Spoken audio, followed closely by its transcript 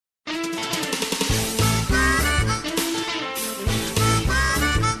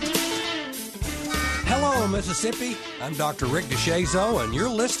Mississippi. I'm Dr. Rick DeShazo, and you're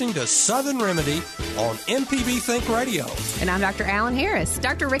listening to Southern Remedy on MPB Think Radio. And I'm Dr. Alan Harris.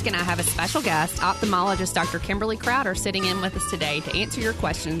 Dr. Rick and I have a special guest, ophthalmologist Dr. Kimberly Crowder, sitting in with us today to answer your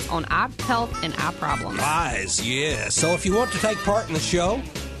questions on eye health and eye problems. Eyes, yes. So if you want to take part in the show,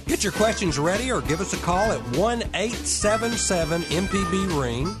 get your questions ready or give us a call at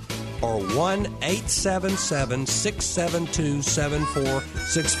 1-877-MPB-RING or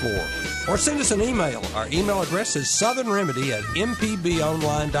 1-877-672-7464. Or send us an email. Our email address is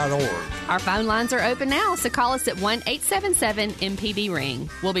southernremedy@mpbonline.org. Our phone lines are open now, so call us at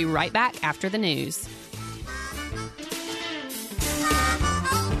 1-877-MPB-RING. We'll be right back after the news.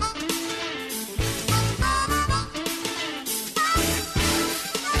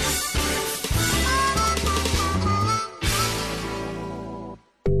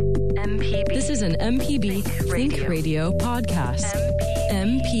 This is an MPB Think Radio podcast.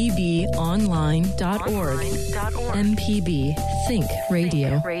 mpbonline.org. MPB Think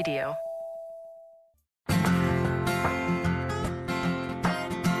Radio.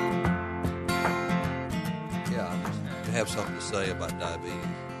 Yeah, I just have something to say about diabetes.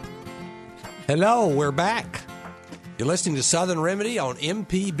 Hello, we're back. You're listening to Southern Remedy on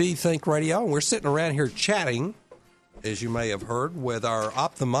MPB Think Radio, and we're sitting around here chatting, as you may have heard, with our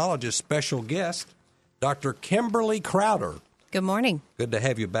ophthalmologist special guest, Dr. Kimberly Crowder. Good morning. Good to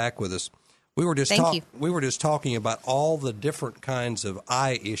have you back with us. We were just talking about all the different kinds of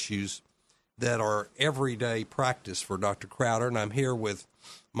eye issues that are everyday practice for Dr. Crowder, and I'm here with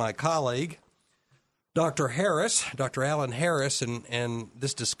my colleague, Dr. Harris, Dr. Alan Harris, and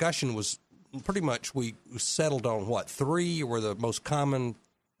this discussion was pretty much, we settled on what, 3 were the most common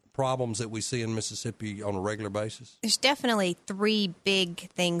problems that we see in Mississippi on a regular basis? There's definitely 3 big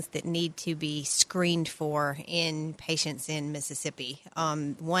things that need to be screened for in patients in Mississippi.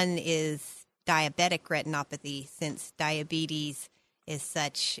 One is diabetic retinopathy, since diabetes is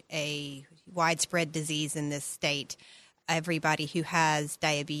such a widespread disease in this state. Everybody who has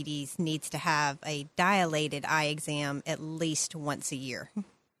diabetes needs to have a dilated eye exam at least once a year.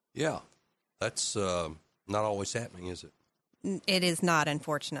 Yeah, that's not always happening, is it? It is not,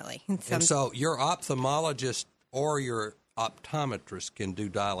 unfortunately. And so your ophthalmologist or your optometrist can do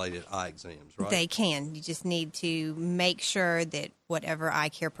dilated eye exams, right? They can. You just need to make sure that whatever eye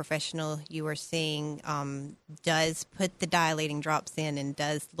care professional you are seeing does put the dilating drops in and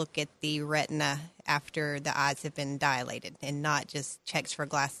does look at the retina after the eyes have been dilated, and not just checks for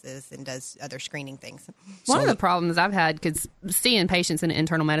glasses and does other screening things. One of the problems I've had, because seeing patients in an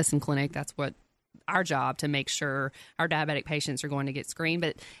internal medicine clinic, that's what our job, to make sure our diabetic patients are going to get screened,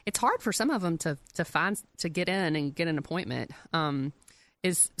 but it's hard for some of them to get in and get an appointment.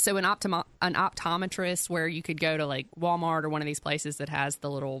 Is so an optometrist, where you could go to like Walmart or one of these places that has the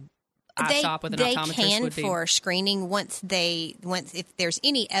little eye shop with an optometrist. They can for screening once if there's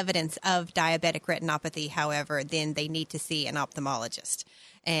any evidence of diabetic retinopathy. However, then they need to see an ophthalmologist.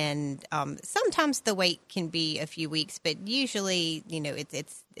 And sometimes the wait can be a few weeks, but usually,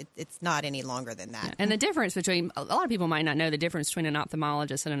 it's not any longer than that. Yeah. And the difference between, a lot of people might not know the difference between an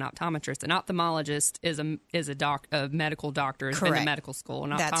ophthalmologist and an optometrist. An ophthalmologist is a medical doctor, has been to medical school. An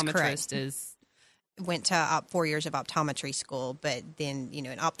optometrist went to 4 years of optometry school, but then,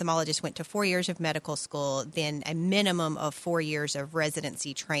 an ophthalmologist went to 4 years of medical school, then a minimum of 4 years of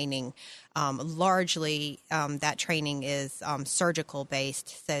residency training. Largely, that training is surgical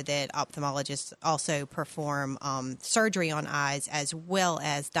based, so that ophthalmologists also perform surgery on eyes as well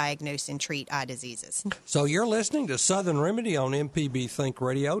as diagnose and treat eye diseases. So you're listening to Southern Remedy on MPB Think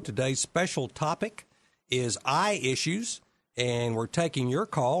Radio. Today's special topic is eye issues. And we're taking your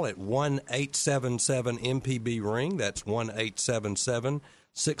call at 1-877-MPB-RING. That's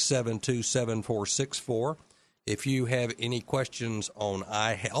 1-877-672-7464. If you have any questions on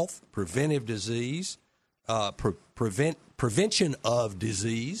eye health, preventive disease, prevention of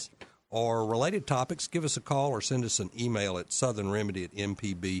disease, or related topics, give us a call or send us an email at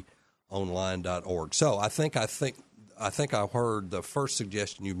southernremedy@mpbonline.org. So I think I heard the first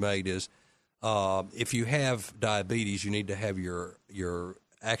suggestion you made is, if you have diabetes, you need to have your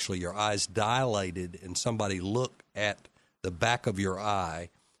eyes dilated and somebody look at the back of your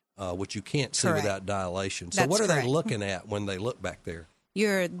eye, which you can't see without dilation. So what are they looking at when they look back there?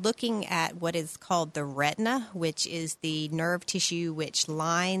 You're looking at what is called the retina, which is the nerve tissue which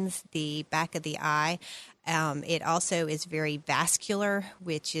lines the back of the eye. It also is very vascular,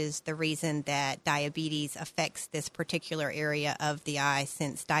 which is the reason that diabetes affects this particular area of the eye,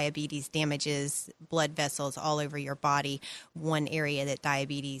 since diabetes damages blood vessels all over your body. One area that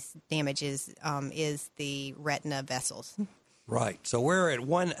diabetes damages is the retina vessels. Right. So we're at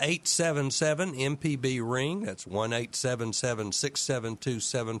 1-877-MPB-RING. That's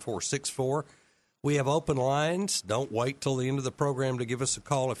 1-877-672-7464. We have open lines. Don't wait till the end of the program to give us a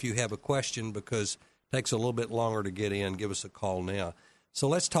call if you have a question, because it takes a little bit longer to get in. Give us a call now. So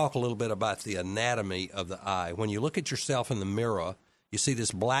let's talk a little bit about the anatomy of the eye. When you look at yourself in the mirror, you see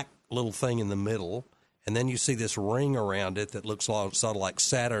this black little thing in the middle, and then you see this ring around it that looks sort of like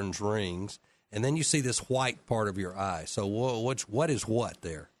Saturn's rings. And then you see this white part of your eye. So what is what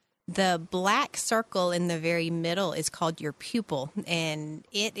there? The black circle in the very middle is called your pupil, and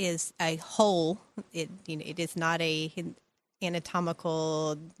it is a hole. It is not a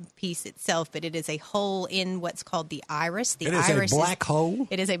anatomical piece itself, but it is a hole in what's called the iris. It is a black hole?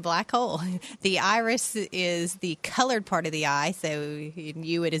 It is a black hole. The iris is the colored part of the eye. So in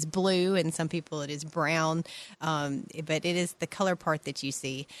you, it is blue, and some people it is brown. But it is the color part that you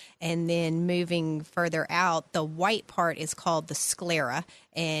see. And then moving further out, the white part is called the sclera,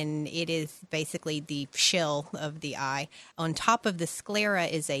 and it is basically the shell of the eye. On top of the sclera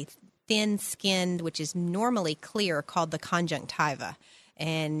is a thin-skinned, which is normally clear, called the conjunctiva.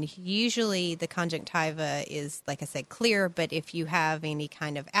 And usually the conjunctiva is, like I said, clear, but if you have any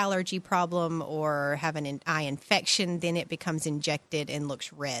kind of allergy problem or have an eye infection, then it becomes injected and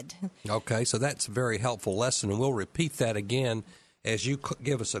looks red. Okay, so that's a very helpful lesson, and we'll repeat that again as you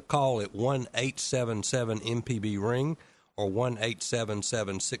give us a call at 1-877-MPB-RING or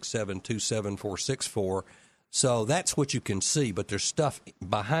 1-877-672-7464. So that's what you can see, but there's stuff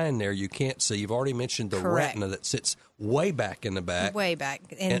behind there you can't see. You've already mentioned the Correct. retina that sits way back in the back. Way back.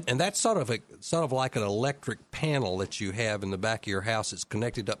 And that's sort of like an electric panel that you have in the back of your house. It's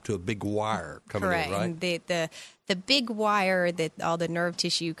connected up to a big wire coming Correct. in, right? And the big wire that all the nerve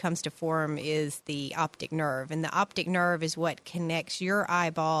tissue comes to form is the optic nerve. And the optic nerve is what connects your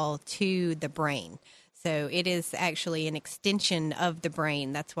eyeball to the brain. So it is actually an extension of the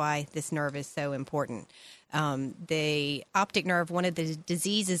brain. That's why this nerve is so important. The optic nerve, one of the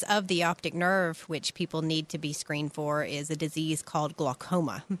diseases of the optic nerve, which people need to be screened for, is a disease called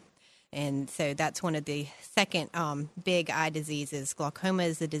glaucoma. And so that's one of the second big eye diseases. Glaucoma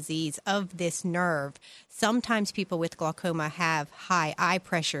is the disease of this nerve. Sometimes people with glaucoma have high eye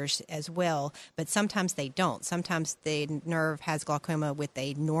pressures as well, but sometimes they don't. Sometimes the nerve has glaucoma with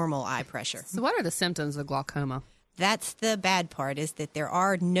a normal eye pressure. So what are the symptoms of glaucoma? That's the bad part, is that there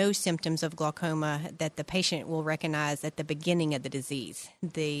are no symptoms of glaucoma that the patient will recognize at the beginning of the disease.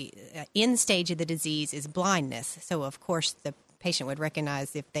 The end stage of the disease is blindness. So, of course, the patient would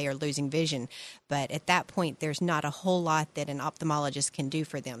recognize if they are losing vision. But at that point, there's not a whole lot that an ophthalmologist can do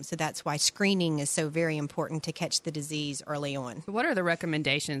for them. So that's why screening is so very important to catch the disease early on. What are the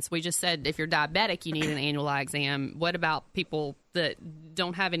recommendations? We just said if you're diabetic, you need an annual eye exam. What about people that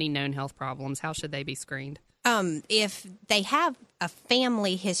don't have any known health problems? How should they be screened? If they have a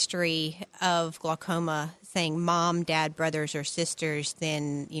family history of glaucoma, saying mom, dad, brothers, or sisters,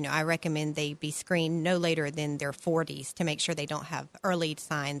 then, I recommend they be screened no later than their 40s to make sure they don't have early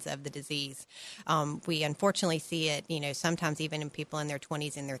signs of the disease. We unfortunately see it, sometimes even in people in their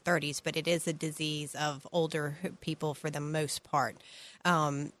 20s and their 30s, but it is a disease of older people for the most part.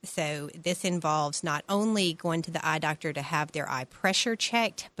 So this involves not only going to the eye doctor to have their eye pressure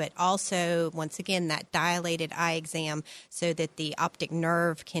checked, but also, once again, that dilated eye exam so that the optic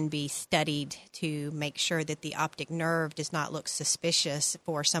nerve can be studied to make sure that the optic nerve does not look suspicious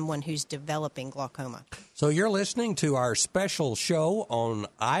for someone who's developing glaucoma. So you're listening to our special show on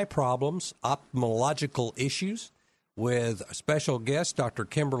eye problems, ophthalmological issues, with a special guest, Dr.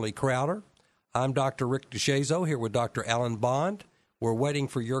 Kimberly Crowder. I'm Dr. Rick DeShazo here with Dr. Alan Bond. We're waiting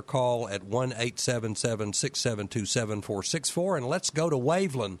for your call at 1-877-672-7464. And let's go to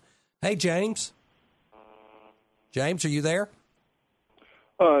Waveland. Hey, James. James, are you there?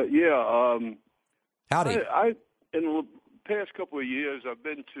 Yeah. Howdy. I in the past couple of years, I've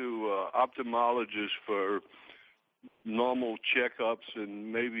been to ophthalmologists for normal checkups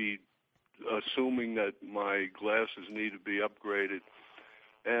and maybe assuming that my glasses need to be upgraded.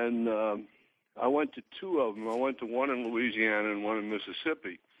 And I went to two of them. I went to one in Louisiana and one in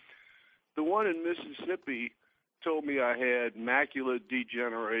Mississippi. The one in Mississippi told me I had macular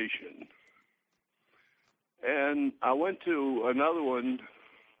degeneration. And I went to another one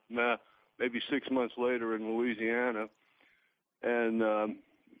maybe 6 months later in Louisiana, and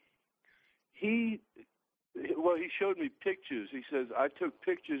he showed me pictures. He says, I took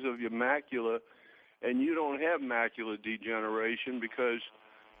pictures of your macula, and you don't have macular degeneration because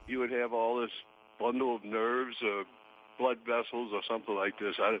you would have all this bundle of nerves or blood vessels or something like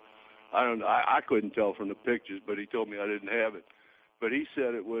this. I couldn't tell from the pictures, but he told me I didn't have it. But he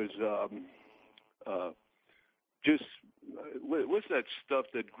said it was just what's that stuff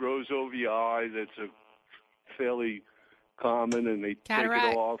that grows over your eye that's a fairly common, and they Cataract.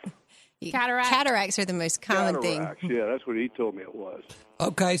 take it off? Cataracts are the most common thing. Yeah, that's what he told me it was.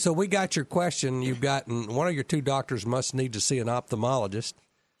 Okay, so we got your question. You've gotten one of your two doctors must need to see an ophthalmologist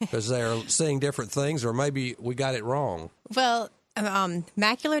because they're seeing different things, or maybe we got it wrong. Well,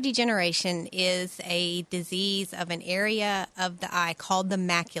 macular degeneration is a disease of an area of the eye called the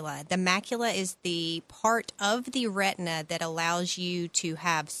macula. The macula is the part of the retina that allows you to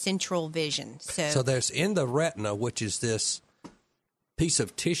have central vision. So there's in the retina, which is this piece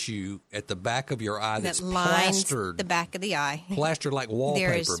of tissue at the back of your eye that's plastered. The back of the eye. Plastered like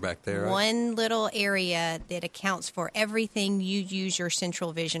wallpaper back there. Right? One little area that accounts for everything you use your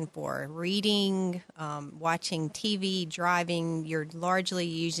central vision for. Reading, watching TV, driving. You're largely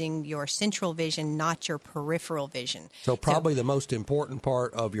using your central vision, not your peripheral vision. So probably the most important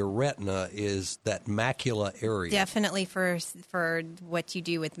part of your retina is that macula area. Definitely for what you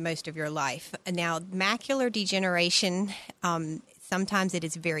do with most of your life. Now, macular degeneration, sometimes it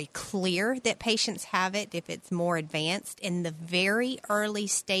is very clear that patients have it if it's more advanced. In the very early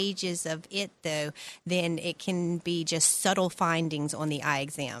stages of it, though, then it can be just subtle findings on the eye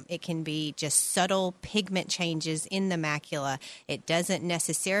exam. It can be just subtle pigment changes in the macula. It doesn't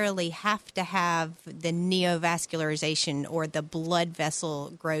necessarily have to have the neovascularization or the blood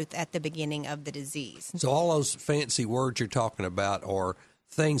vessel growth at the beginning of the disease. So all those fancy words you're talking about are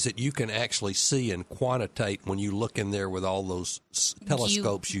things that you can actually see and quantitate when you look in there with all those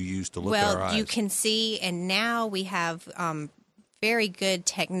telescopes you use to look at our eyes. Well, you can see, and now we have very good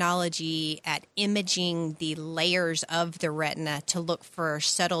technology at imaging the layers of the retina to look for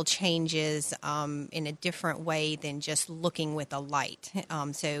subtle changes in a different way than just looking with a light.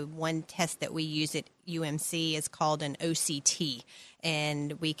 So one test that we use at UMC is called an OCT.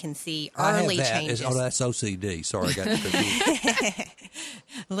 And we can see early changes. Oh, that's OCD. Sorry, I got confused.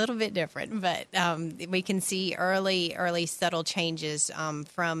 A little bit different, but we can see early subtle changes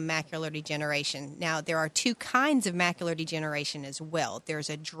from macular degeneration. Now, there are two kinds of macular degeneration as well.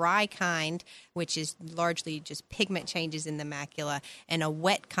 There's a dry kind, which is largely just pigment changes in the macula, and a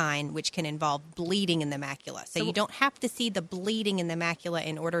wet kind, which can involve bleeding in the macula. So you don't have to see the bleeding in the macula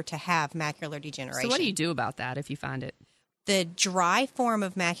in order to have macular degeneration. So what do you do about that if you find it? The dry form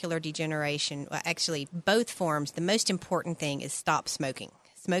of macular degeneration, well, actually both forms, the most important thing is stop smoking.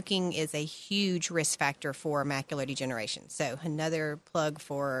 Smoking is a huge risk factor for macular degeneration. So another plug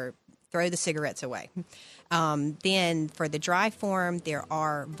for throw the cigarettes away. Then for the dry form, there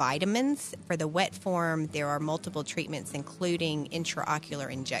are vitamins. For the wet form, there are multiple treatments, including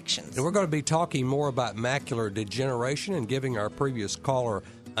intraocular injections. And we're going to be talking more about macular degeneration and giving our previous caller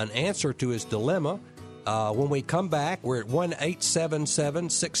an answer to his dilemma. When we come back, we're at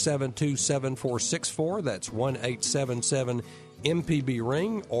 1-877-672-7464. That's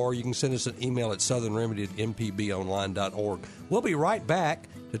 1-877-MPB-RING, or you can send us an email at southernremedy@mpbonline.org. We'll be right back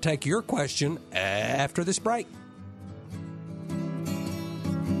to take your question after this break.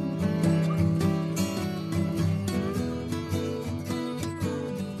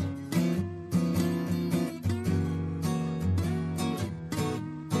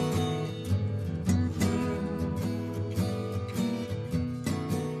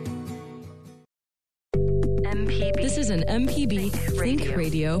 This is an MPB Think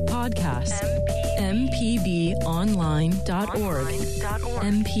Radio podcast. MPBOnline.org.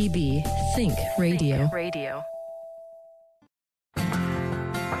 MPB Think Radio.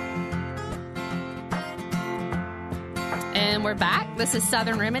 And we're back. This is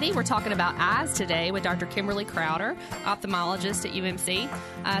Southern Remedy. We're talking about eyes today with Dr. Kimberly Crowder, ophthalmologist at UMC.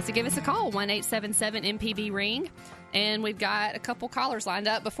 So give us a call, 1-877-MPB-RING. And we've got a couple callers lined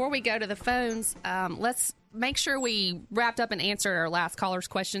up. Before we go to the phones, let's make sure we wrapped up and answered our last caller's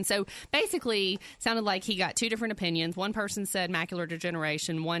question. So basically, sounded like he got two different opinions. One person said macular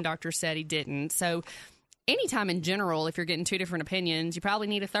degeneration. One doctor said he didn't. So anytime in general, if you're getting two different opinions, you probably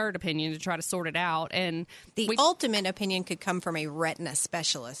need a third opinion to try to sort it out. And the ultimate opinion could come from a retina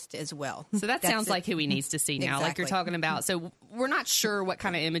specialist as well. So that sounds like who he needs to see now, exactly. Like you're talking about. So we're not sure what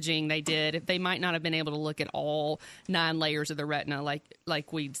kind of imaging they did. They might not have been able to look at all 9 layers of the retina,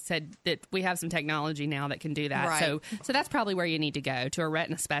 like we said, that we have some technology now that can do that. Right. So that's probably where you need to go, to a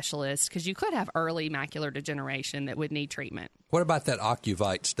retina specialist, because you could have early macular degeneration that would need treatment. What about that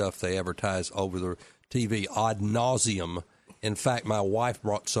Ocuvite stuff they advertise over the TV ad nauseum? In fact, my wife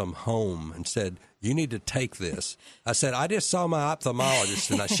brought some home and said, "You need to take this." I said, "I just saw my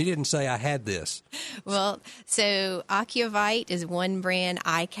ophthalmologist, and she didn't say I had this." Well, so Ocuvite is one brand.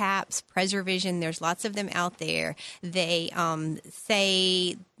 Eye caps, Preservision, there's lots of them out there. They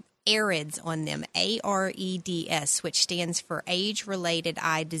say AREDS on them, AREDS, which stands for Age-Related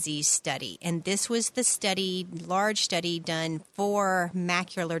Eye Disease Study. And this was the large study done for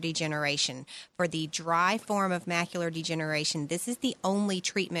macular degeneration. For the dry form of macular degeneration, this is the only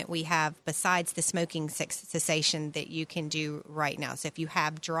treatment we have besides the smoking cessation that you can do right now. So if you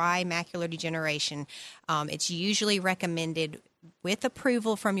have dry macular degeneration, it's usually recommended with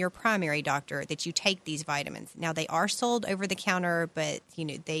approval from your primary doctor that you take these vitamins. Now, they are sold over the counter, but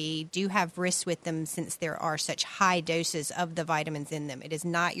they do have risks with them since there are such high doses of the vitamins in them. It is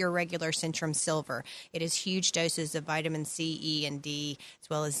not your regular Centrum Silver. It is huge doses of vitamin C, E, and D, as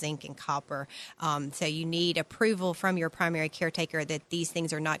well as zinc and copper. So you need approval from your primary caretaker that these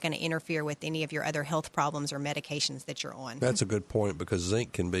things are not going to interfere with any of your other health problems or medications that you're on. That's a good point, because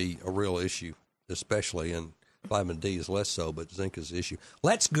zinc can be a real issue, especially in vitamin D is less so, but zinc is the issue.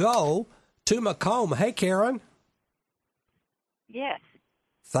 Let's go to Macomb. Hey, Karen. Yes.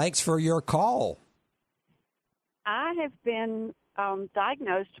 Thanks for your call. I have been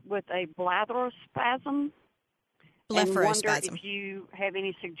diagnosed with a blepharospasm. And wonder if you have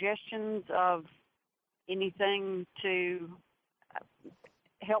any suggestions of anything to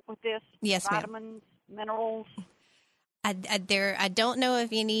help with this? Yes, vitamins, minerals? I don't know of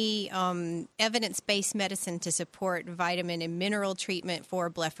any evidence-based medicine to support vitamin and mineral treatment for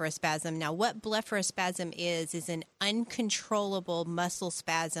blepharospasm. Now, what blepharospasm is an uncontrollable muscle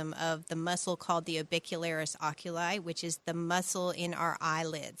spasm of the muscle called the orbicularis oculi, which is the muscle in our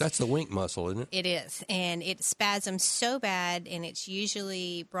eyelids. That's the wink muscle, isn't it? It is, and it spasms so bad, and it's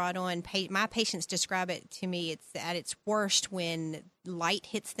usually brought on. My patients describe it to me. It's at its worst when light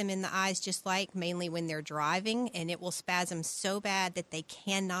hits them in the eyes, just like mainly when they're driving, and it will spasm so bad that they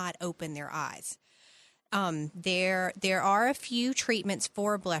cannot open their eyes. There are a few treatments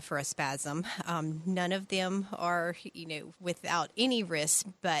for blepharospasm. None of them are, without any risk,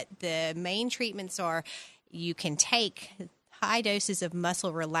 but the main treatments are you can take high doses of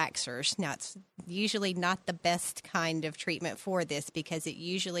muscle relaxers. Now, it's usually not the best kind of treatment for this because it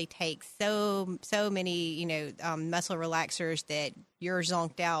usually takes so many, muscle relaxers that you're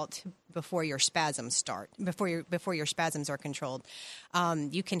zonked out before your spasms start, before your spasms are controlled.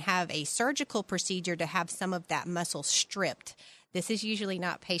 You can have a surgical procedure to have some of that muscle stripped. This is usually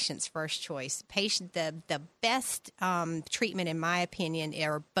not patient's first choice. The best treatment, in my opinion,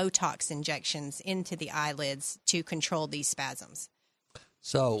 are Botox injections into the eyelids to control these spasms.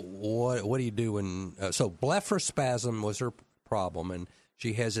 So what do you do when so blepharospasm was her problem, and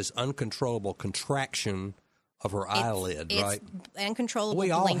she has this uncontrollable contraction of her eyelid, right? Uncontrollable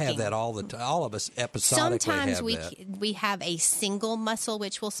We all blinking. have that all the time. All of us episodically Sometimes have that. we have a single muscle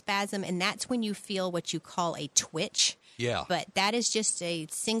which will spasm, and that's when you feel what you call a twitch. Yeah. But that is just a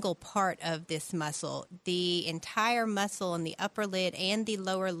single part of this muscle. The entire muscle in the upper lid and the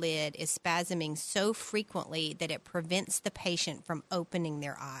lower lid is spasming so frequently that it prevents the patient from opening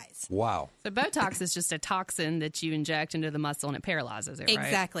their eyes. Wow. So Botox is just a toxin that you inject into the muscle and it paralyzes it, right?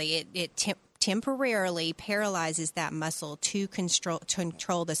 Exactly. It temporarily paralyzes that muscle to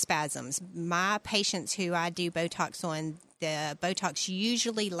control the spasms. My patients who I do Botox on, the Botox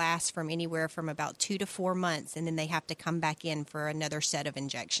usually lasts from anywhere from about 2 to 4 months, and then they have to come back in for another set of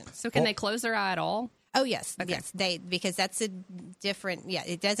injections. So can they close their eye at all? Oh, yes. Okay. Yes. Because that's a different,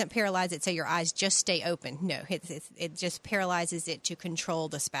 it doesn't paralyze it so your eyes just stay open. No, it just paralyzes it to control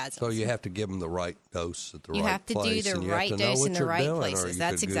the spasms. So you have to give them the right dose at the you right have to place. do the right dose in the right places.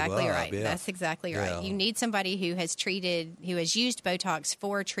 That's exactly right. Yeah. That's exactly right. Yeah. You need somebody who has used Botox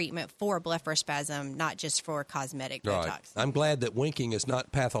for treatment for blepharospasm, not just for cosmetic Botox. Right. I'm glad that winking is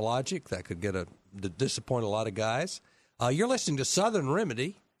not pathologic. That could disappoint a lot of guys. You're listening to Southern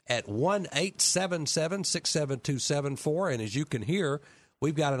Remedy at 1-877-672-74. And as you can hear,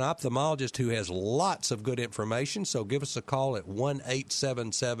 we've got an ophthalmologist who has lots of good information. So give us a call at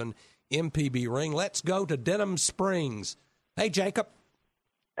 1-877-MPB-RING. Let's go to Denham Springs. Hey, Jacob.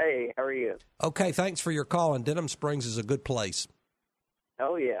 Hey, how are you? Okay, thanks for your call. And Denham Springs is a good place.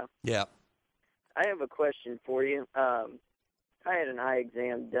 Oh, yeah. Yeah. I have a question for you. I had an eye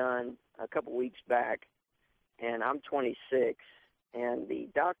exam done a couple weeks back, and I'm 26. And the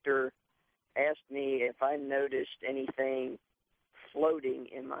doctor asked me if I noticed anything floating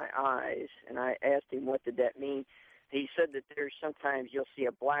in my eyes, and I asked him what did that mean. He said that there's sometimes you'll see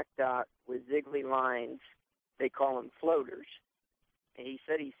a black dot with ziggly lines. They call them floaters. And he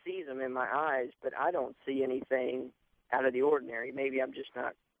said he sees them in my eyes, but I don't see anything out of the ordinary. Maybe I'm just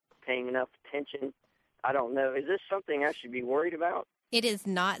not paying enough attention. I don't know. Is this something I should be worried about? It is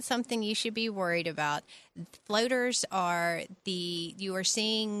not something you should be worried about. Floaters you are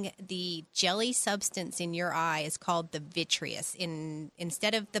seeing the jelly substance in your eye is called the vitreous.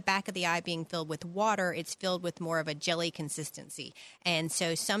 Instead of the back of the eye being filled with water, it's filled with more of a jelly consistency. And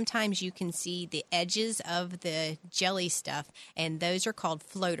so sometimes you can see the edges of the jelly stuff, and those are called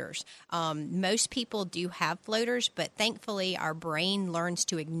floaters. Most people do have floaters, but thankfully our brain learns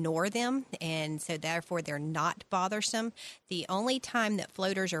to ignore them, and so therefore they're not bothersome. The only time that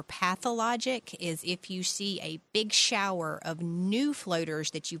floaters are pathologic is if you see a big shower of new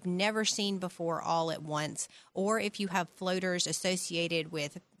floaters that you've never seen before all at once, or if you have floaters associated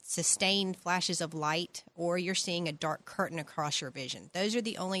with sustained flashes of light, or you're seeing a dark curtain across your vision. Those are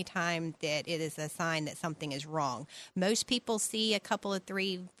the only time that it is a sign that something is wrong. Most people see a couple of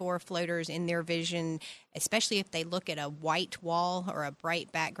 3-4 floaters in their vision, especially if they look at a white wall or a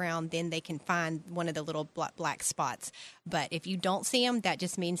bright background, then they can find one of the little black spots. But if you don't see them, that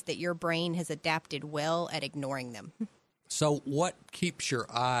just means that your brain has adapted well at ignoring them. So what keeps your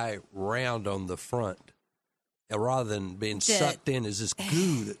eye round on the front? Rather than being sucked in is this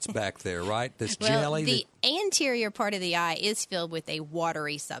goo that's back there, right? This jelly. The anterior part of the eye is filled with a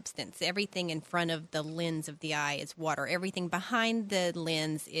watery substance. Everything in front of the lens of the eye is water. Everything behind the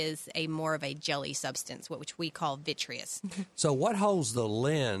lens is more of a jelly substance, which we call vitreous. So what holds the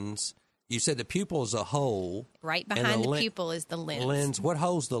lens? You said the pupil is a hole. Right behind the pupil is the lens. What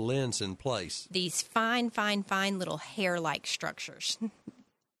holds the lens in place? These fine little hair-like structures.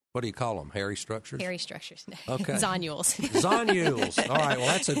 What do you call them? Hairy structures? Hairy structures. Okay. Zonules. Zonules. All right. Well,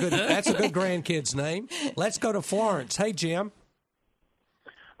 that's a good grandkid's name. Let's go to Florence. Hey, Jim.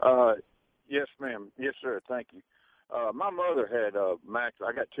 Yes, ma'am. Yes, sir. Thank you. My mother had macular.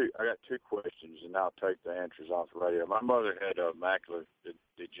 I got two questions, and I'll take the answers off the radio. My mother had macular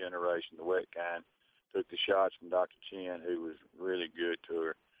degeneration, the wet kind. Took the shots from Dr. Chin, who was really good to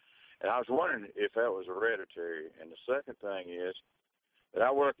her. And I was wondering if that was hereditary. And the second thing is that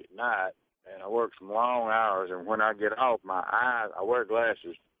I work at night, and I work some long hours, and when I get off, my eyes, I wear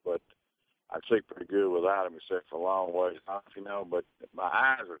glasses, but I see pretty good without them except for long ways off, but my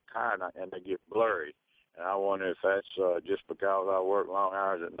eyes are tired, and they get blurry. And I wonder if that's just because I work long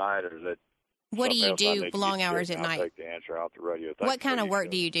hours at night, or is that what do you do long hours at night? I'll take the answer off the radio. What kind of work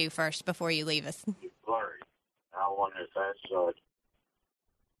do you do first before you leave us? It's blurry. I wonder if that's...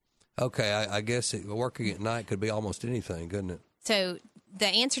 Okay, I guess working at night could be almost anything, couldn't it? So the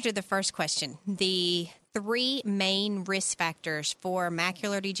answer to the first question, the 3 main risk factors for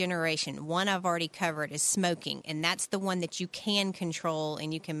macular degeneration, one I've already covered, is smoking, and that's the one that you can control,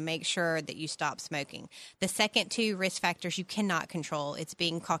 and you can make sure that you stop smoking. The second 2 risk factors you cannot control. It's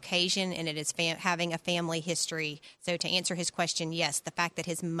being Caucasian, and it is having a family history. So to answer his question, yes, the fact that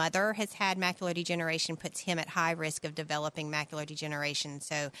his mother has had macular degeneration puts him at high risk of developing macular degeneration.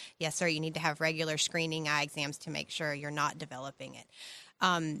 So yes, sir, you need to have regular screening eye exams to make sure you're not developing it.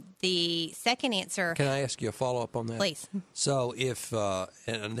 The second answer... Can I ask you a follow-up on that? Please. So if,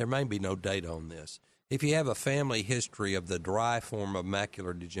 and there may be no data on this, if you have a family history of the dry form of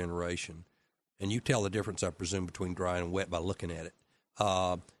macular degeneration, and you tell the difference, I presume, between dry and wet by looking at it,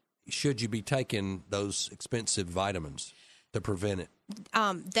 should you be taking those expensive vitamins to prevent it?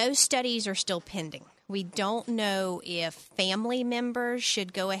 Those studies are still pending. We don't know if family members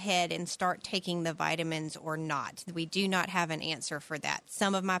should go ahead and start taking the vitamins or not. We do not have an answer for that.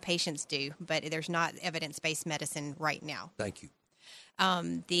 Some of my patients do, but there's not evidence-based medicine right now. Thank you.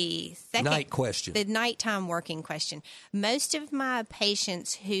 The second question, the nighttime working question. Most of my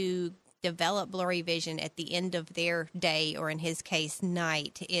patients who develop blurry vision at the end of their day, or in his case,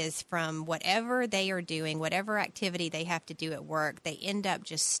 night, is from whatever they are doing, whatever activity they have to do at work, they end up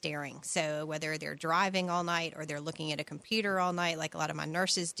just staring. So whether they're driving all night or they're looking at a computer all night, like a lot of my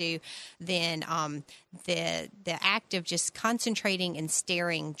nurses do, then the act of just concentrating and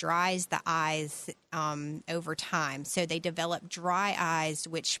staring dries the eyes over time. So they develop dry eyes,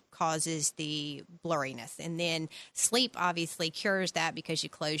 which causes the blurriness. And then sleep obviously cures that because you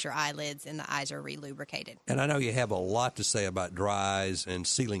close your eyelids and the eyes are relubricated. And I know you have a lot to say about dry eyes and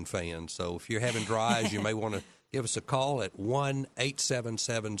ceiling fans. So if you're having dry eyes, you may want to give us a call at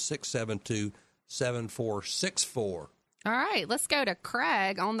 1-877-672-7464. All right, let's go to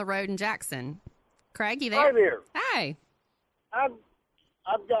Craig on the road in Jackson. Craig, you there? Hi there. Hi. I've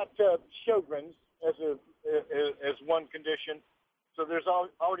got Sjogren's as one condition, so there's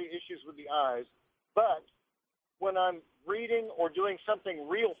already issues with the eyes. But when I'm reading or doing something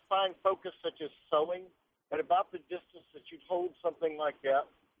real fine focus, such as sewing, at about the distance that you'd hold something like that,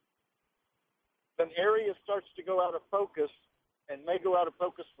 an area starts to go out of focus and may go out of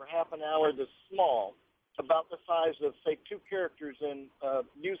focus for half an hour that's small. about the size of, say, two characters in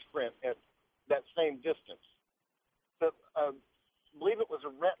newsprint at that same distance. But I believe it was a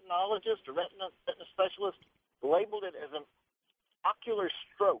retinologist, a retina specialist, labeled it as an ocular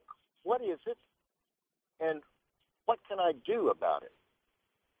stroke. What is it, and what can I do about it?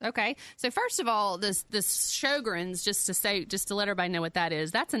 Okay, so first of all, this Sjogren's, just to let everybody know what that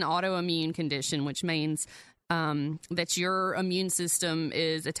is, that's an autoimmune condition, which means that your immune system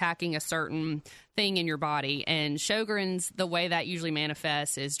is attacking a certain thing in your body. And Sjogren's, the way that usually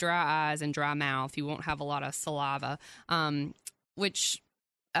manifests is dry eyes and dry mouth. You won't have a lot of saliva, which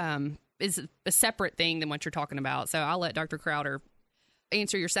is a separate thing than what you're talking about. So I'll let Dr. Crowder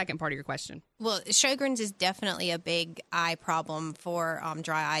answer your second part of your question. Well, Sjogren's is definitely a big eye problem for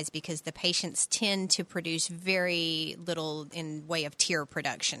dry eyes because the patients tend to produce very little in way of tear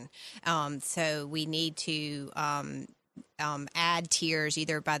production. So we need to add tears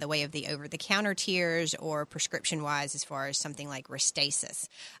either by the way of the over-the-counter tears or prescription-wise as far as something like Restasis.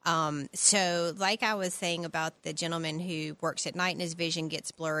 So like I was saying about the gentleman who works at night and his vision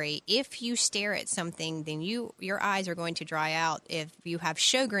gets blurry, if you stare at something, then your eyes are going to dry out. If you have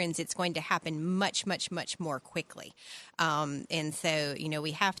Sjogren's, it's going to happen much, much, much more quickly. And so,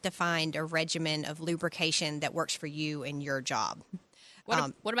 we have to find a regimen of lubrication that works for you and your job.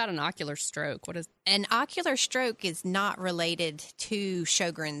 What about an ocular stroke? An ocular stroke is not related to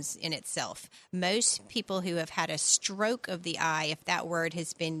Sjogren's in itself. Most people who have had a stroke of the eye, if that word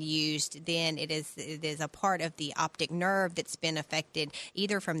has been used, then it is a part of the optic nerve that's been affected,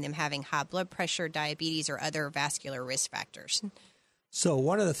 either from them having high blood pressure, diabetes, or other vascular risk factors. So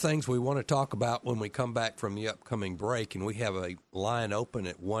one of the things we want to talk about when we come back from the upcoming break, and we have a line open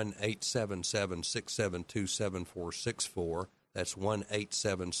at 1-877-672-7464, that's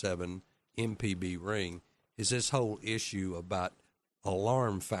 1-877-MPB-RING, is this whole issue about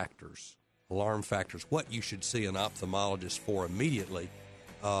alarm factors, what you should see an ophthalmologist for immediately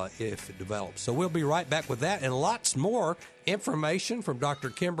if it develops. So we'll be right back with that and lots more information from Dr.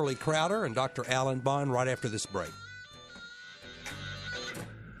 Kimberly Crowder and Dr. Eyeballin right after this break.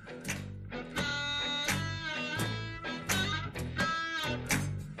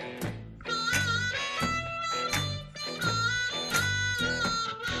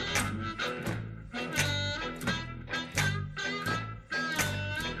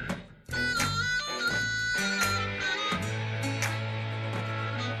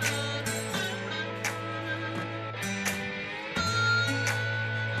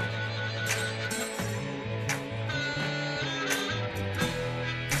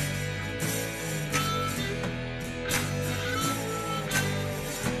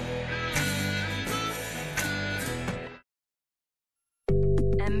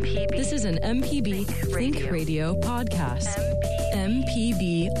 This is an MPB Think Radio podcast.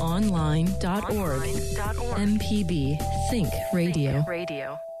 MPBOnline.org. MPB Think Radio.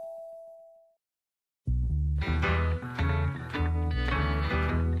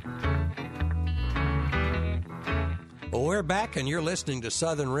 Well, we're back, and you're listening to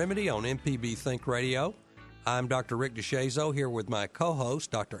Southern Remedy on MPB Think Radio. I'm Dr. Rick DeShazo here with my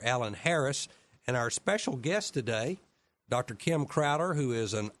co-host, Dr. Alan Harris, and our special guest today, Dr. Kim Crowder, who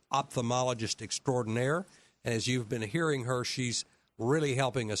is an ophthalmologist extraordinaire. And as you've been hearing her, she's really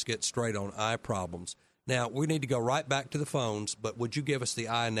helping us get straight on eye problems. Now, we need to go right back to the phones, but would you give us the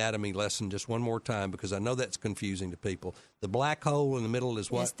eye anatomy lesson just one more time? Because I know that's confusing to people. The black hole in the middle is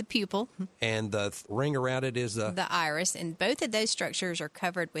what? It's the pupil. And the ring around it is the iris. And both of those structures are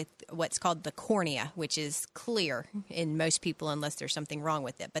covered with what's called the cornea, which is clear in most people unless there's something wrong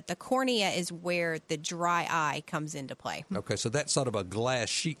with it. But the cornea is where the dry eye comes into play. Okay, so that's sort of a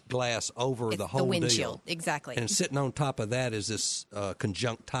sheet glass over the whole the windshield, deal. Exactly. And sitting on top of that is this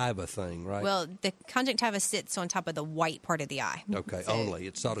conjunctiva thing, right? Well, the conjunctiva sits on top of the white part of the eye. Okay, so, only.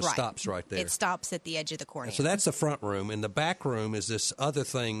 It sort of stops right there. It stops at the edge of the cornea. So that's the front room. In the back room is this other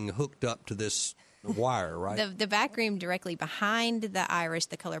thing hooked up to this wire, right? The back room directly behind the iris,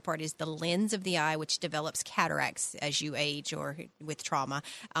 the color part, is the lens of the eye, which develops cataracts as you age or with trauma.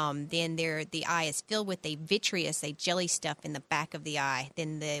 Then the eye is filled with a vitreous, a jelly stuff in the back of the eye.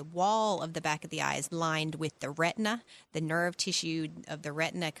 Then the wall of the back of the eye is lined with the retina. The nerve tissue of the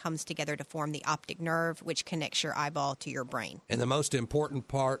retina comes together to form the optic nerve, which connects your eyeball to your brain. And the most important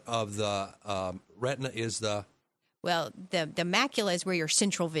part of the retina is the... Well, the macula is where your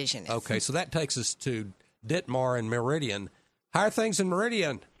central vision is. Okay, so that takes us to Ditmar and Meridian. How are things in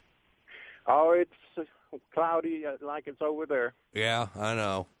Meridian? Oh, it's cloudy like it's over there. Yeah, I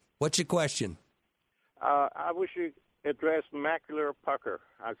know. What's your question? I wish you addressed macular pucker.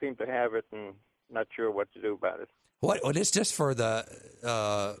 I seem to have it and not sure what to do about it. What? Well, it's just for the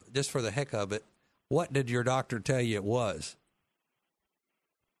heck of it. What did your doctor tell you it was?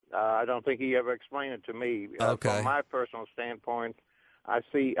 I don't think he ever explained it to me. Okay. From my personal standpoint, I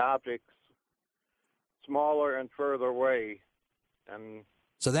see objects smaller and further away. And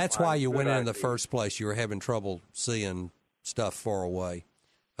so that's why you went in the first place. You were having trouble seeing stuff far away.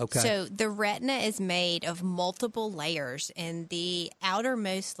 Okay. So the retina is made of multiple layers, and the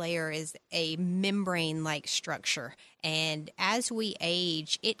outermost layer is a membrane-like structure. And as we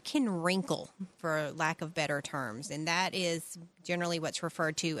age, it can wrinkle, for lack of better terms, and that is generally what's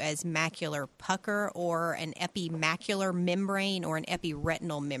referred to as macular pucker or an epimacular membrane or an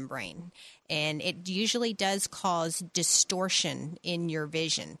epiretinal membrane. And it usually does cause distortion in your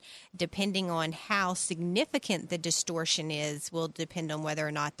vision. Depending on how significant the distortion is will depend on whether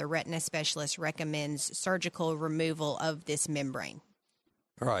or not the retina specialist recommends surgical removal of this membrane.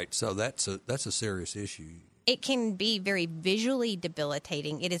 All right, so that's a serious issue. It can be very visually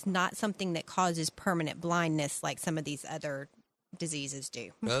debilitating. It is not something that causes permanent blindness like some of these other diseases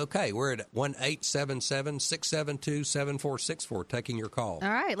do. Okay, we're at 1-877-672-7464, taking your call. All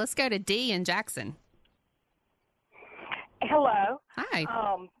right, let's go to Dee in Jackson. Hello. Hi.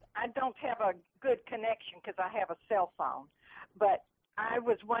 I don't have a good connection because I have a cell phone, but I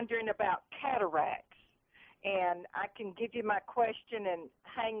was wondering about cataracts, and I can give you my question and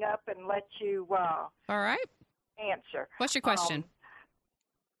hang up and let you All right. answer. What's your question?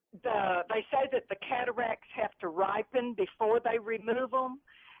 They say that the cataracts have to ripen before they remove them,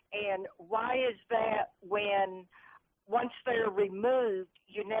 and why is that when once they're removed,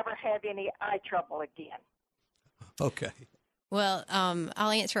 you never have any eye trouble again? Okay. Well,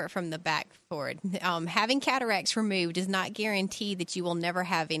 I'll answer it from the back forward. Having cataracts removed does not guarantee that you will never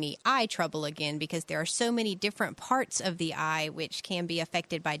have any eye trouble again, because there are so many different parts of the eye which can be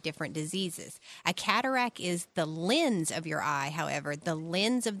affected by different diseases. A cataract is the lens of your eye. However, the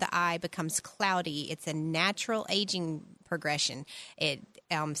lens of the eye becomes cloudy. It's a natural aging progression.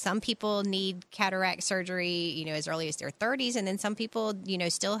 Some people need cataract surgery, as early as their 30s, and then some people,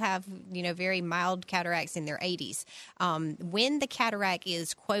 still have, very mild cataracts in their 80s. When the cataract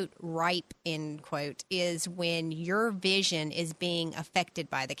is, quote, ripe, end quote, is when your vision is being affected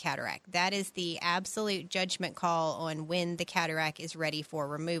by the cataract. That is the absolute judgment call on when the cataract is ready for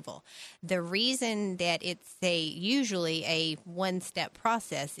removal. The reason that it's usually a one-step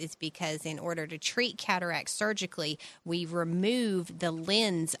process is because in order to treat cataract surgically, we remove the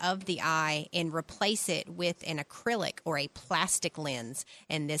lens of the eye and replace it with an acrylic or a plastic lens.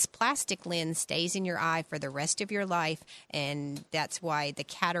 And this plastic lens stays in your eye for the rest of your life, and that's why the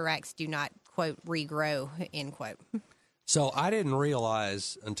cataracts do not, quote, regrow, end quote. So I didn't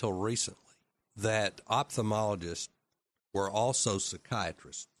realize until recently that ophthalmologists were also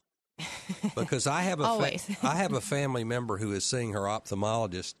psychiatrists. Because I have a family member who is seeing her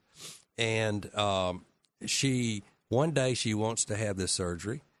ophthalmologist, and one day she wants to have this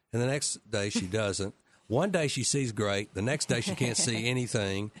surgery, and the next day she doesn't. One day she sees great, the next day she can't see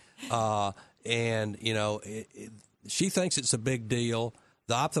anything, and she thinks it's a big deal.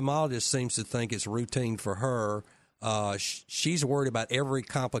 The ophthalmologist seems to think it's routine for her. She's worried about every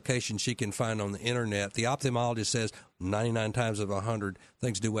complication she can find on the internet. The ophthalmologist says 99 times out of 100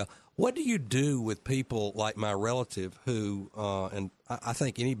 things do well. What do you do with people like my relative who, and I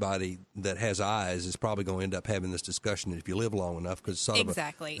think anybody that has eyes is probably going to end up having this discussion if you live long enough, because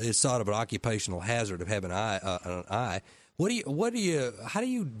it's sort of an occupational hazard of having an eye. How do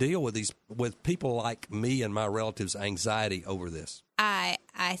you deal with people like me and my relatives' anxiety over this? I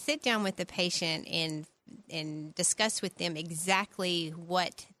sit down with the patient and discuss with them exactly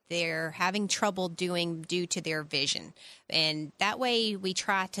what they're having trouble doing due to their vision. And that way we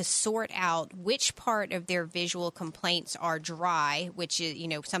try to sort out which part of their visual complaints are dry, which is,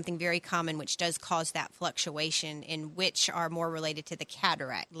 something very common, which does cause that fluctuation, and which are more related to the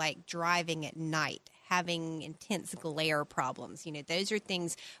cataract, like driving at night, having intense glare problems. Those are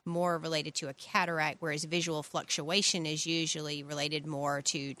things more related to a cataract, whereas visual fluctuation is usually related more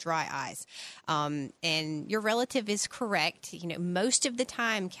to dry eyes. And your relative is correct. Most of the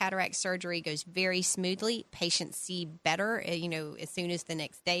time, cataract surgery goes very smoothly. Patients see better, as soon as the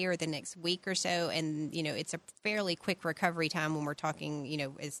next day or the next week or so. And, it's a fairly quick recovery time when we're talking,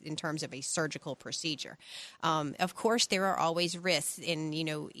 in terms of a surgical procedure. Of course, there are always risks. And,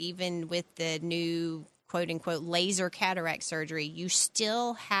 even with the new quote-unquote laser cataract surgery, you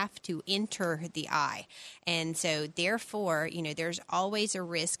still have to enter the eye. And so, therefore, there's always a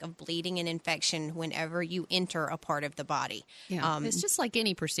risk of bleeding and infection whenever you enter a part of the body. Yeah, it's just like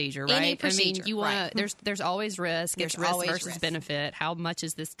any procedure, right? Any procedure, I mean, you want right. There's always risk. There's it's risk always versus risk. benefit. How much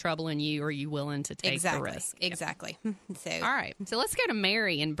is this troubling you? Are you willing to take the risk? Exactly. So, all right. So let's go to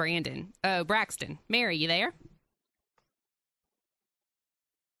Mary and Braxton. Mary, you there?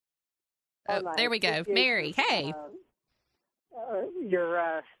 Oh, there we go. Mary, hey.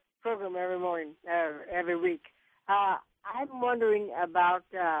 Your program every morning, every week. I'm wondering about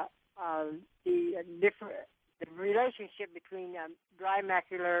the relationship between dry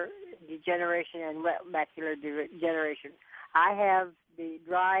macular degeneration and wet macular degeneration. I have the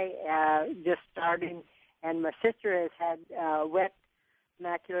dry just starting, and my sister has had wet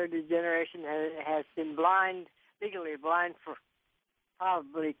macular degeneration and has been legally blind for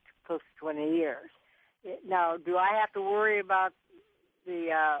probably close to 20 years. Now, do I have to worry about the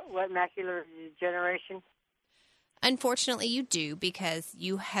wet macular degeneration? Unfortunately, you do, because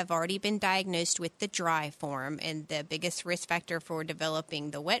you have already been diagnosed with the dry form, and the biggest risk factor for developing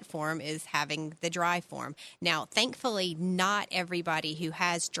the wet form is having the dry form. Now, thankfully, not everybody who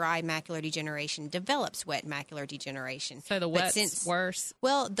has dry macular degeneration develops wet macular degeneration. So the wet's worse?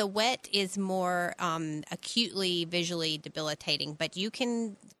 Well, the wet is more acutely visually debilitating, but you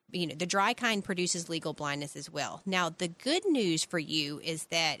can... the dry kind produces legal blindness as well. Now, the good news for you is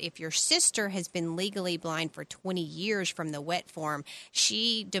that if your sister has been legally blind for 20 years from the wet form,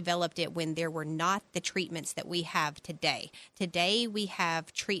 she developed it when there were not the treatments that we have today. Today, we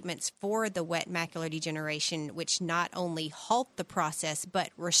have treatments for the wet macular degeneration, which not only halt the process, but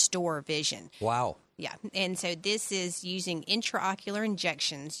restore vision. Wow. Yeah, and so this is using intraocular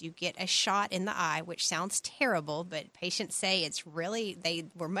injections. You get a shot in the eye, which sounds terrible, but patients say they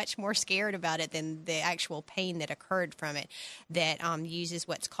were much more scared about it than the actual pain that occurred from it, that uses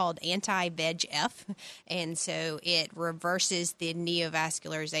what's called anti-VEGF, and so it reverses the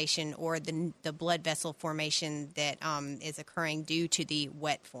neovascularization or the blood vessel formation that is occurring due to the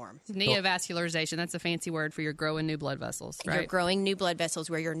wet form. Neovascularization, that's a fancy word for you're growing new blood vessels, right? You're growing new blood vessels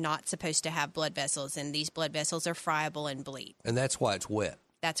where you're not supposed to have blood vessels, and these blood vessels are friable and bleed. And that's why it's wet.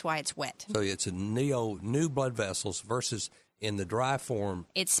 That's why it's wet. So it's a new blood vessels versus in the dry form.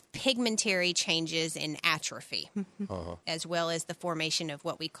 It's pigmentary changes in atrophy, as well as the formation of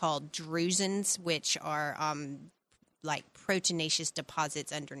what we call drusins, which are like proteinaceous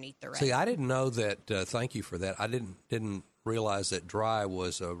deposits underneath the retina. See, I didn't know that. Thank you for that. I didn't realize that dry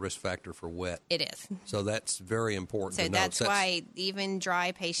was a risk factor for wet. It is. So that's very important so to know. That's why even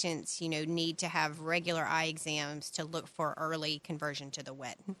dry patients, need to have regular eye exams to look for early conversion to the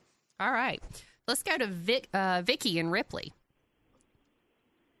wet. All right. Let's go to Vicky and Ripley.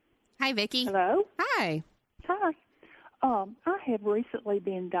 Hi, Vicky. Hello. Hi. Hi. I have recently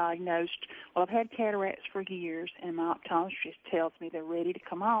been diagnosed. Well, I've had cataracts for years, and my optometrist tells me they're ready to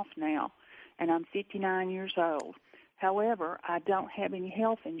come off now, and I'm 59 years old. However, I don't have any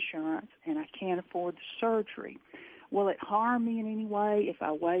health insurance, and I can't afford the surgery. Will it harm me in any way if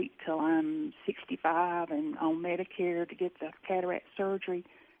I wait till I'm 65 and on Medicare to get the cataract surgery?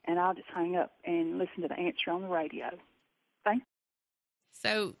 And I'll just hang up and listen to the answer on the radio. Thank you.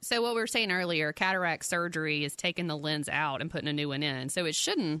 So what we were saying earlier, cataract surgery is taking the lens out and putting a new one in. So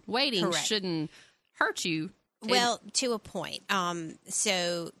waiting shouldn't hurt you. Well, to a point.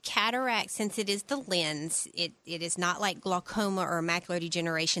 So cataract, since it is the lens, it is not like glaucoma or macular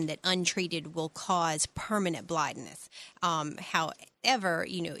degeneration that untreated will cause permanent blindness. However,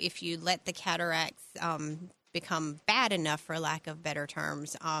 if you let the cataracts become bad enough, for lack of better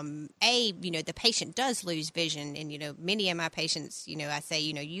terms, the patient does lose vision. And, many of my patients, I say,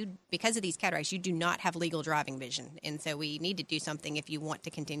 you, because of these cataracts, you do not have legal driving vision. And so we need to do something if you want to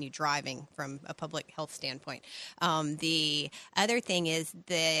continue driving from a public health standpoint. The other thing is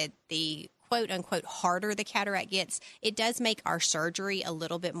that the quote-unquote harder the cataract gets, it does make our surgery a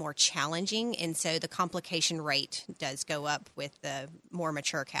little bit more challenging, and so the complication rate does go up with the more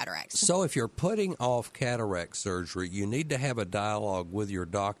mature cataracts. So if you're putting off cataract surgery, you need to have a dialogue with your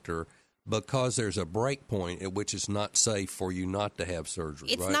doctor, because there's a break point at which it's not safe for you not to have surgery.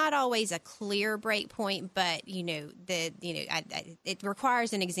 It's right? not always a clear break point, but it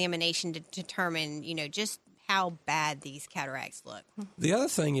requires an examination to determine just how bad these cataracts look. The other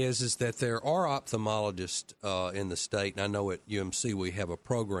thing is that there are ophthalmologists in the state, and I know at UMC we have a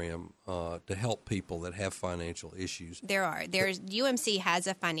program to help people that have financial issues. UMC has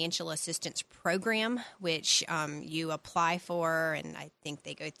a financial assistance program, which you apply for, and I think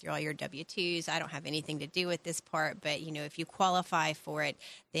they go through all your W-2s. I don't have anything to do with this part, but, if you qualify for it,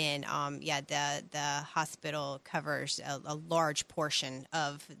 then, the hospital covers a large portion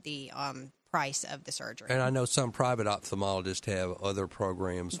of the price of the surgery. And I know some private ophthalmologists have other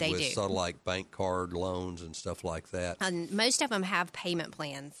programs They with do. sort of like bank card loans and stuff like that. And most of them have payment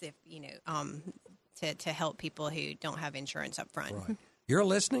plans, if to help people who don't have insurance up front. Right. You're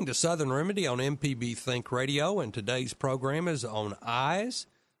listening to Southern Remedy on MPB Think Radio, and today's program is on eyes.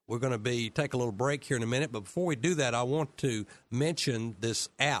 We're going to take a little break here in a minute, but before we do that, I want to mention this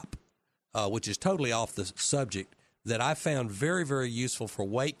app, which is totally off the subject, that I found very, very useful for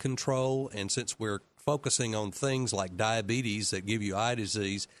weight control. And since we're focusing on things like diabetes that give you eye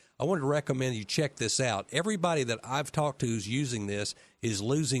disease, I wanted to recommend you check this out. Everybody that I've talked to who's using this is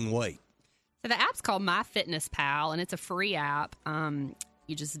losing weight. So the app's called MyFitnessPal, and it's a free app.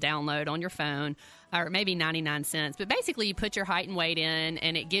 You just download on your phone, or maybe 99 cents. But basically, you put your height and weight in,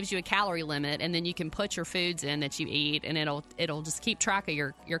 and it gives you a calorie limit, and then you can put your foods in that you eat, and it'll just keep track of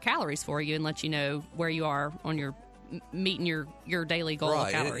your calories for you and let you know where you are on your meeting your daily goal of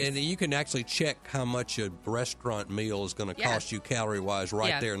calories. And you can actually check how much a restaurant meal is going to cost you calorie-wise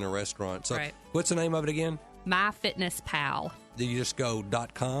there in the restaurant. So what's the name of it again? MyFitnessPal. Do you just go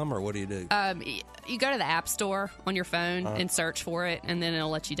 .com, or what do you do? You go to the App Store on your phone and search for it, and then it'll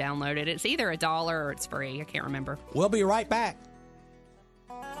let you download it. It's either $1 or it's free. I can't remember. We'll be right back.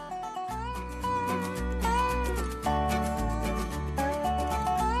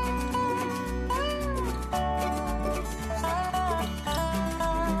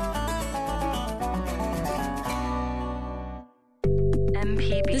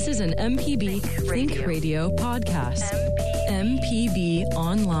 This is an MPB Think Radio podcast. MPBOnline.org.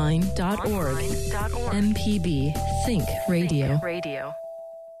 MPB Think Radio.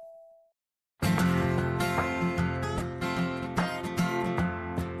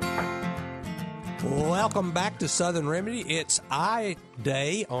 Welcome back to Southern Remedy. It's Eye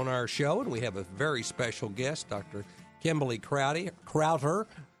Day on our show, and we have a very special guest, Dr. Kimberly Crowther,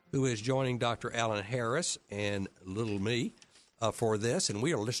 who is joining Dr. Alan Harris and little me for this, and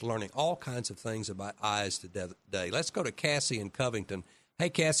we are just learning all kinds of things about eyes today. Let's go to Cassie in Covington.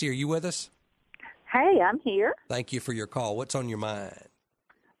 Hey, Cassie, are you with us? Hey, I'm here. Thank you for your call. What's on your mind?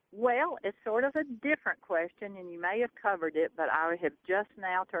 Well, it's sort of a different question, and you may have covered it, but I have just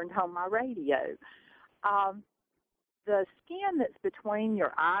now turned on my radio. The skin that's between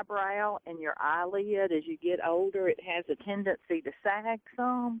your eyebrow and your eyelid as you get older, it has a tendency to sag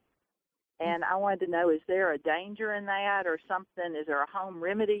some. And I wanted to know, is there a danger in that or something? Is there a home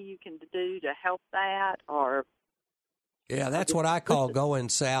remedy you can do to help that? Or yeah, that's what I call going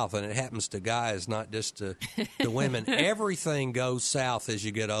south, and it happens to guys, not just to women. Everything goes south as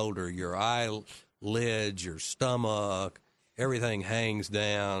you get older. Your eyelids, your stomach, everything hangs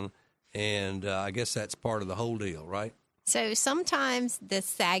down, and I guess that's part of the whole deal, right? So sometimes the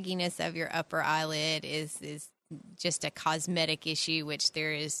sagginess of your upper eyelid is just a cosmetic issue, which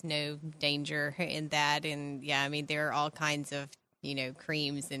there is no danger in that. And yeah, I mean, there are all kinds of,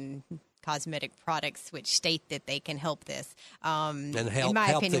 creams and cosmetic products which state that they can help this. And help, in my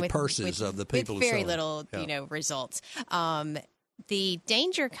help opinion, the purses of the people with very who little, results. The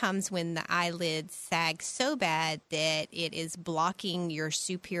danger comes when the eyelids sag so bad that it is blocking your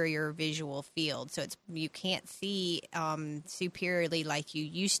superior visual field. So you can't see superiorly like you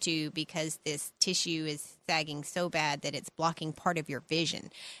used to because this tissue is sagging so bad that it's blocking part of your vision.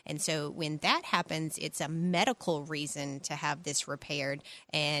 And so when that happens, it's a medical reason to have this repaired.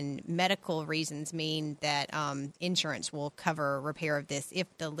 And medical reasons mean that insurance will cover repair of this if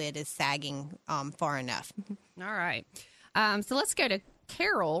the lid is sagging far enough. All right. So let's go to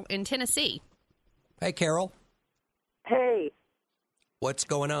Carol in Tennessee. Hey, Carol. Hey. What's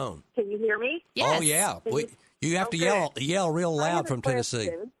going on? Can you hear me? Yes. Oh, yeah. You have to yell real loud from Tennessee.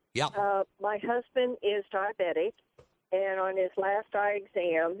 Yeah. My husband is diabetic, and on his last eye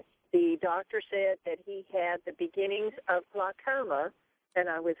exam, the doctor said that he had the beginnings of glaucoma, and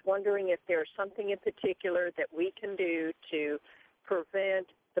I was wondering if there's something in particular that we can do to prevent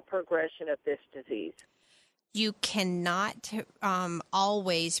the progression of this disease. You cannot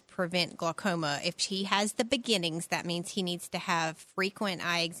always prevent glaucoma. If he has the beginnings, that means he needs to have frequent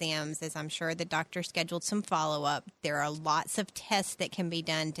eye exams, as I'm sure the doctor scheduled some follow-up. There are lots of tests that can be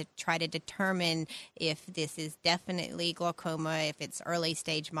done to try to determine if this is definitely glaucoma, if it's early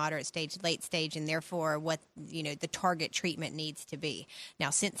stage, moderate stage, late stage, and therefore what the target treatment needs to be. Now,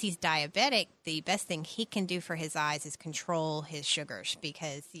 since he's diabetic, the best thing he can do for his eyes is control his sugars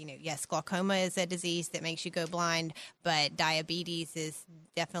because, yes, glaucoma is a disease that makes you go blind, but diabetes is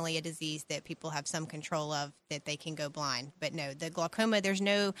definitely a disease that people have some control of that they can go blind. But no, the glaucoma, there's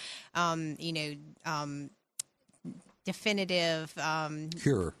no, definitive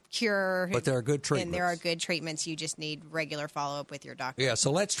cure. But there are good treatments. And there are good treatments. You just need regular follow-up with your doctor. Yeah,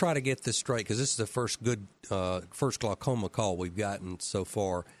 so let's try to get this straight because this is the first glaucoma call we've gotten so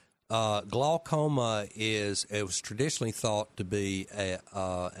far. Glaucoma it was traditionally thought to be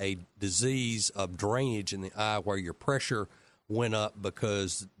a disease of drainage in the eye where your pressure went up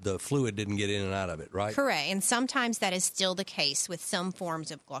because the fluid didn't get in and out of it, right? Correct, and sometimes that is still the case with some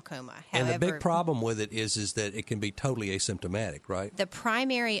forms of glaucoma. However, and the big problem with it is that it can be totally asymptomatic, right? The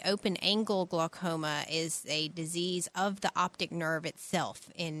primary open-angle glaucoma is a disease of the optic nerve itself,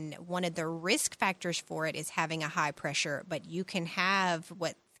 and one of the risk factors for it is having a high pressure, but you can have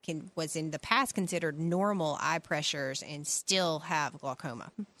what was in the past considered normal eye pressures and still have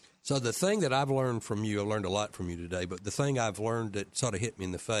glaucoma. So the thing that I've learned from you, I learned a lot from you today, but the thing I've learned that sort of hit me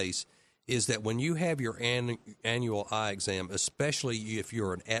in the face is that when you have your annual eye exam, especially if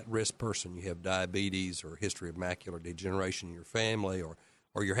you're an at-risk person, you have diabetes or a history of macular degeneration in your family or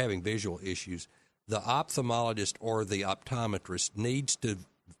you're having visual issues, the ophthalmologist or the optometrist needs to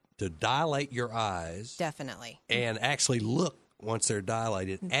dilate your eyes. Definitely. And actually look once they're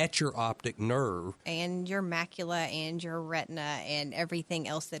dilated, at your optic nerve. And your macula and your retina and everything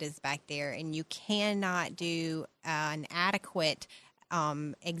else that is back there. And you cannot do an adequate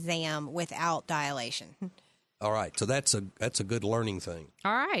exam without dilation. All right. So that's a good learning thing.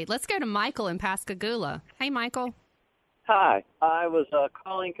 All right. Let's go to Michael in Pascagoula. Hey, Michael. Hi. I was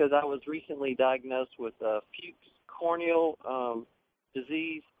calling because I was recently diagnosed with Fuchs corneal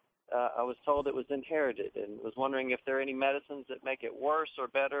disease. I was told it was inherited and was wondering if there are any medicines that make it worse or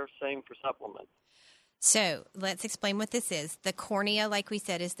better, same for supplements. So let's explain what this is. The cornea, like we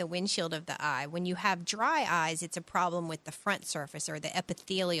said, is the windshield of the eye. When you have dry eyes, it's a problem with the front surface or the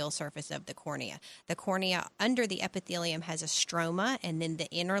epithelial surface of the cornea. The cornea under the epithelium has a stroma, and then the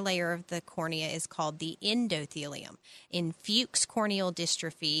inner layer of the cornea is called the endothelium. In Fuchs corneal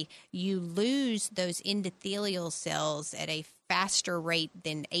dystrophy, you lose those endothelial cells at a faster rate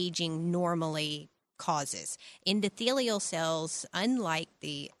than aging normally causes. Endothelial cells, unlike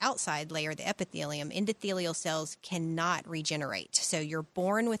the outside layer, the epithelium, endothelial cells cannot regenerate. So you're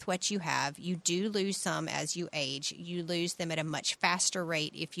born with what you have. You do lose some as you age. You lose them at a much faster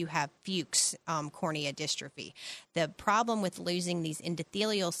rate if you have Fuchs cornea dystrophy. The problem with losing these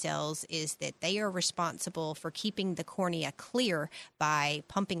endothelial cells is that they are responsible for keeping the cornea clear by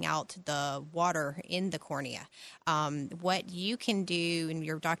pumping out the water in the cornea. What you can do, and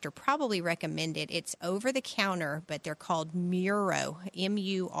your doctor probably recommended, it's over the counter, but they're called Muro,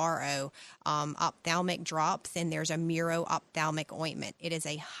 M-U-R-O, ophthalmic drops, and there's a Muro ophthalmic ointment. It is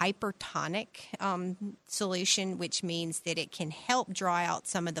a hypertonic solution, which means that it can help dry out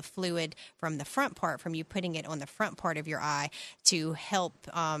some of the fluid from the front part, from you putting it on the front part of your eye to help,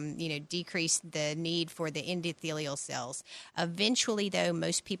 decrease the need for the endothelial cells. Eventually, though,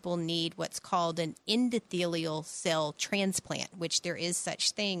 most people need what's called an endothelial cell transplant, which there is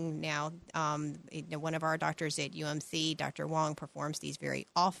such thing now. One of our doctors at UMC, Dr. Wong, performs these very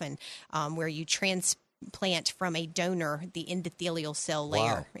often, where you transplant from a donor the endothelial cell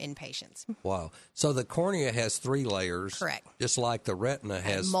layer in patients. Wow. So the cornea has 3 layers. Correct. Just like the retina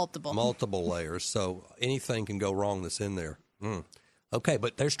has multiple layers. So anything can go wrong that's in there. Okay,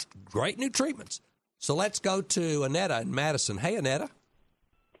 but there's great new treatments. So let's go to Annetta in Madison. Hey, Annetta.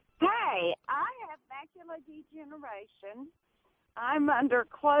 Hey, I have macular degeneration. I'm under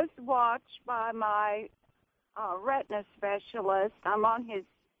close watch by my retina specialist. I'm on his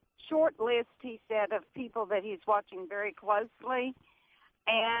short list, he said, of people that he's watching very closely.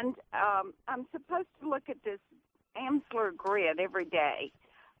 And I'm supposed to look at this Amsler grid every day.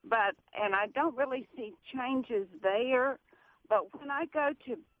 And I don't really see changes there. But when I go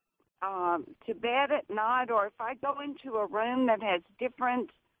to bed at night, or if I go into a room that has different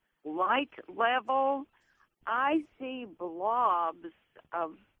light level, I see blobs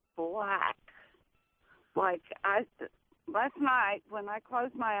of black. Last night when I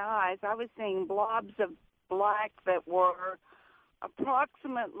closed my eyes, I was seeing blobs of black that were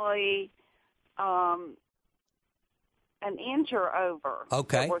approximately an inch or over.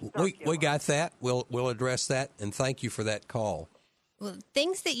 Okay, we got that. We'll address that, and thank you for that call. Well,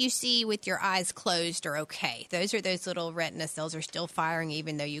 things that you see with your eyes closed are okay. Those little retina cells are still firing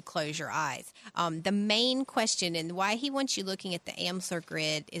even though you close your eyes. The main question and why he wants you looking at the Amsler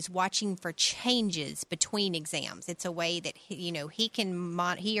grid is watching for changes between exams. It's a way that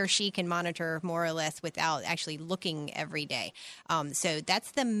he or she can monitor more or less without actually looking every day. So that's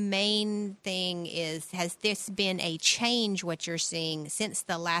the main thing is, has this been a change what you're seeing since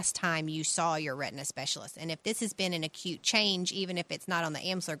the last time you saw your retina specialist? And if this has been an acute change, even if it's not on the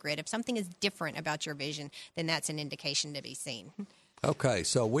Amsler grid, if something is different about your vision, then that's an indication to be seen. Okay,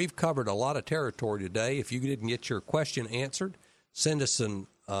 so we've covered a lot of territory today. If you didn't get your question answered, send us an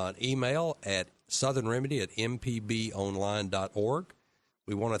email at southernremedy@mpbonline.org.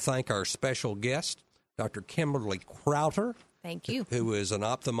 We want to thank our special guest, Dr. Kimberly Crowther. Thank you. Who is an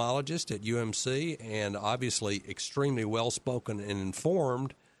ophthalmologist at UMC and obviously extremely well-spoken and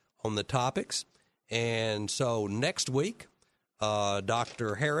informed on the topics. And so next week,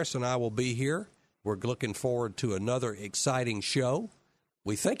 Dr. Harris and I will be here. We're looking forward to another exciting show.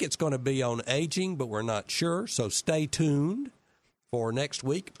 We think it's going to be on aging, but we're not sure, so stay tuned for next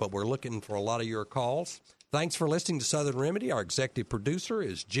week. But we're looking for a lot of your calls. Thanks for listening to Southern Remedy. Our executive producer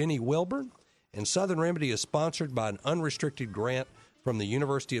is Jenny Wilburn, and Southern Remedy is sponsored by an unrestricted grant from the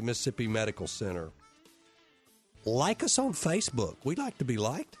University of Mississippi Medical Center. Like us on Facebook. We like to be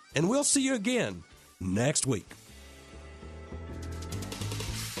liked, and we'll see you again next week.